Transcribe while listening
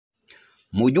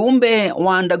Mjumbe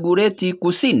wa Dagoretti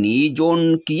Kusini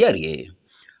John Kierie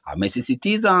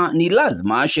amesisitiza ni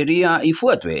lazima sheria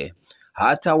ifuatwe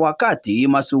hata wakati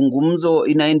mazungumzo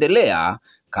inaendelea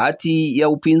kati ya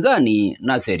upinzani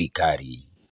na serikali.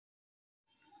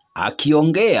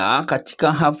 Akiongea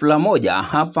katika hafla moja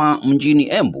hapa mjini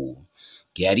Embu,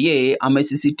 Kierie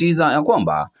amesisitiza ya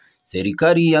kwamba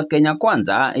serikali ya Kenya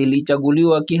Kwanza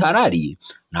ilichaguliwa kihalali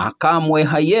na kamwe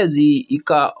haiwezi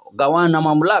ikagawana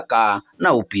mamlaka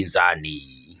na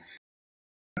upinzani.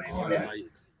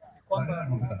 Kwamba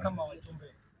sisi kama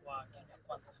wajumbe wa Kenya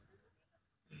Kwanza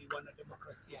ni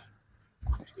wanademokrasia.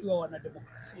 Tukiwa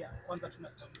wanademokrasia, kwanza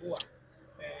tunatambua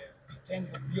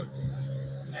vitengo vyote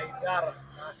na idara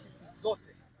na asisi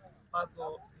zote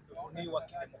ambazo zimebuniwa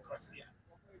kidemokrasia.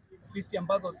 Ofisi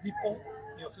ambazo zipo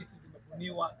ni ofisi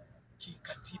zimebuniwa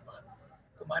kikatiba,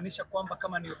 kumaanisha kwamba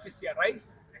kama ni ofisi ya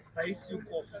rais, rais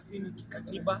yuko ofisini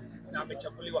kikatiba na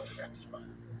amechaguliwa kikatiba.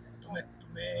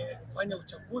 Tumefanya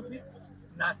uchaguzi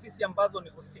na asisi ambazo ni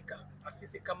husika,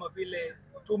 asisi kama vile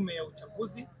tume ya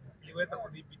uchaguzi iliweza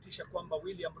kudhibitisha kwamba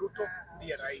William Ruto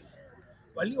ndiye rais.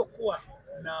 Waliokuwa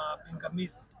na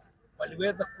pingamizi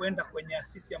waliweza kuenda kwenye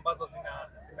asisi ambazo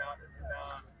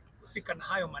zinahusika na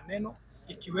hayo maneno,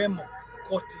 ikiwemo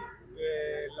koti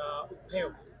la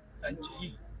upeo la nchi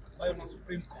hii ambayo ni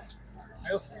Supreme Court.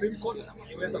 Nayo Supreme Court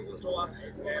iliweza kutoa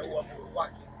uamuzi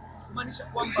wake, kumaanisha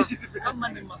kwamba kama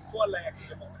ni masuala ya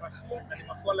kidemokrasia na ni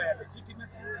masuala ya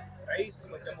legitimacy, rais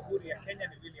wa Jamhuri ya Kenya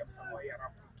ni William Samoei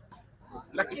Arap Ruto.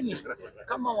 Lakini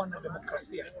kama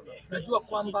wanademokrasia, najua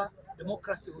kwamba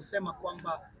democracy husema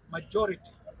kwamba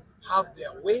majority have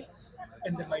their way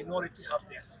and the minority have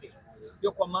their say.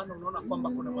 Ndio kwa maana unaona kwamba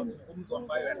kuna mazungumzo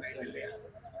ambayo yanaendelea.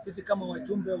 Sisi kama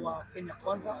wajumbe wa Kenya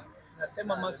Kwanza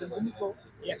nasema mazungumzo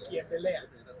yakiendelea,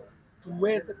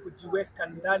 tuweze kujiweka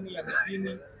ndani ya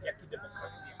midini ya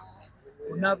kidemokrasia.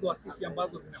 Kunazo asisi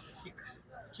ambazo zinahusika.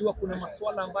 Ikiwa kuna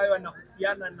masuala ambayo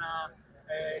yanahusiana na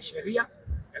sheria,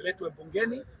 yaletwe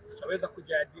bungeni, tutaweza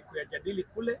kuyajadili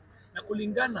kule, na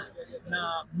kulingana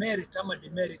na merit ama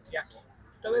demerit yake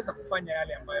tutaweza kufanya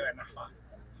yale ambayo yanafaa.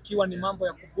 Ikiwa ni mambo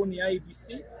ya kubuni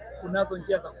IEBC, kunazo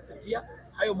njia za kupitia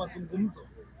hayo mazungumzo.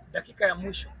 Dakika ya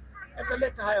mwisho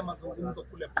yataleta haya mazungumzo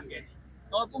kule bungeni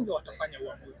na wabunge watafanya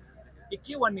uamuzi.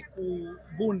 Ikiwa ni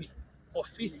kubuni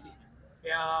ofisi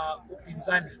ya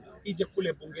upinzani ije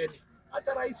kule bungeni,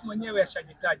 hata rais mwenyewe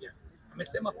ashajitaja,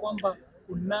 amesema kwamba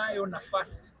kunayo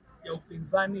nafasi ya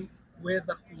upinzani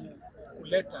kuweza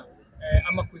kuleta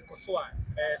ama kuikosoa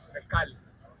serikali.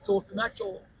 So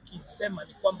tunachokisema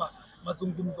ni kwamba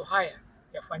mazungumzo haya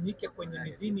yafanyike kwenye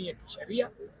midini ya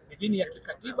kisheria, midini ya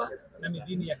kikatiba na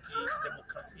midini ya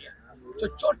kidemokrasia.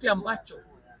 Chochote ambacho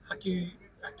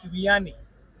hakiwiani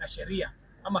na sheria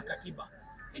ama katiba,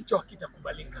 hicho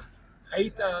hakitakubalika.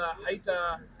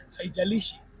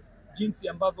 Haijalishi jinsi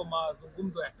ambavyo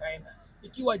mazungumzo yataenda.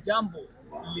 Ikiwa jambo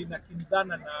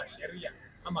linakinzana na sheria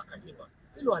ama katiba,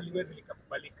 hilo haliwezi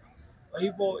likakubalika. Kwa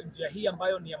hivyo njia hii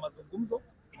ambayo ni ya mazungumzo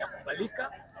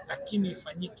inakubalika, lakini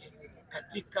ifanyike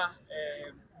katika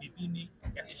midini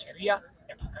ya kisheria,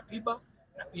 ya kikatiba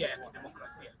na pia ya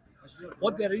kidemokrasia.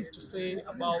 What there is to say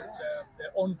about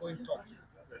the ongoing talks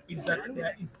is that there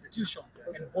are institutions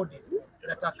and bodies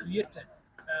that are created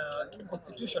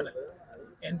constitutionally.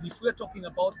 And if we're talking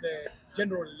about the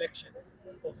general election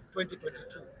of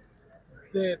 2022,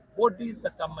 the bodies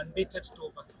that are mandated to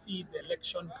oversee the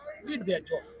election did their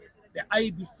job. The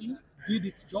IEBC did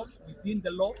its job within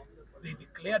the law. They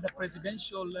declared a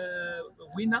presidential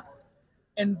winner.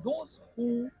 And those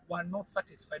who were not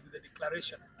satisfied with the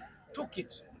declaration took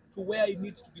it to where it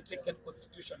needs to be taken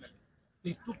constitutionally.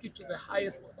 They took it to the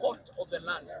highest court of the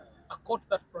land, a court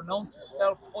that pronounced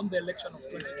itself on the election of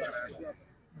 2022.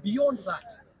 Beyond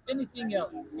that, anything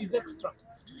else is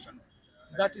extra-constitutional.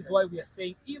 That is why we are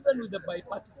saying, even with the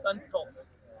bipartisan talks,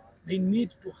 they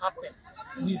need to happen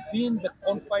within the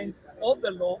confines of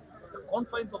the law, the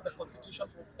confines of the Constitution,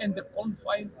 and the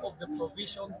confines of the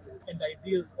provisions and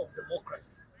ideals of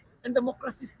democracy. And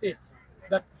democracy states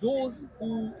that those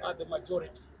who are the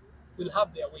majority will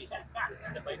have their way,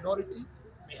 and the minority,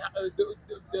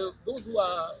 those who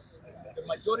are the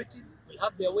majority will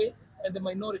have their way, and the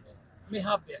minority may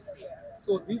have their say.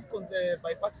 So these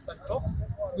bipartisan talks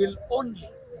will only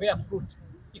bear fruit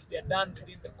if they are done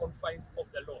within the confines of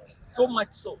the law. So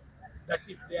much so that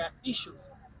if there are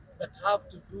issues that have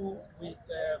to do with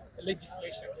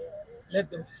legislation, let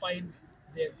them find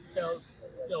themselves,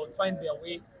 find their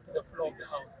way to the floor of the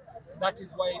House. That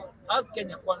is why, as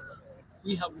Kenya Kwanza,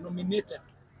 we have nominated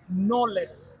no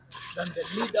less than the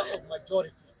leader of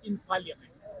majority in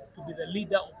Parliament to be the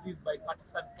leader of these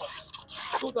bipartisan talks,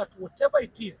 so that whatever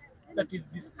it is that is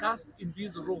discussed in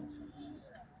these rooms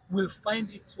will find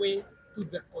its way to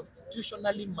the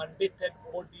constitutionally mandated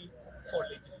body for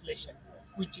legislation,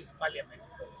 which is Parliament.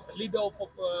 So the leader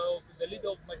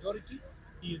of majority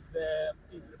is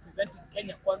representing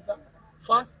Kenya Kwanza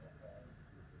first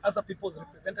as a people's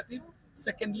representative,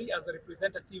 secondly as a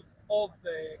representative of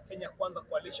the Kenya Kwanza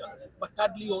coalition, but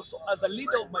thirdly also as a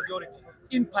leader of majority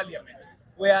in Parliament,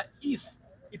 where if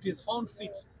it is found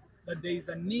fit that there is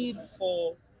a need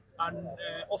for an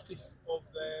office of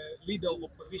the leader of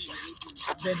opposition,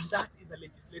 then that is a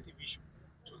legislative issue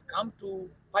to come to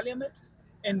Parliament,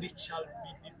 and it shall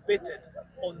be debated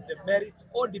on the merits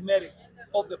or demerits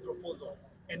of the proposal.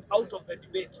 And out of the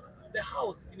debate, the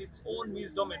House, in its own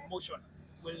wisdom and motion,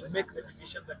 will make the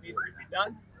decisions that needs to be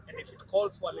done. And if it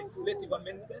calls for a legislative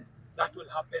amendment, that will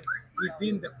happen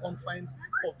within the confines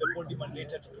of the body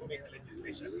mandated to make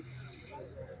legislation.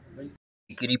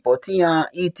 Nikiripotia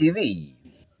ETV,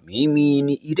 mimi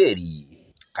ni Ireri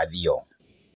Kadhio.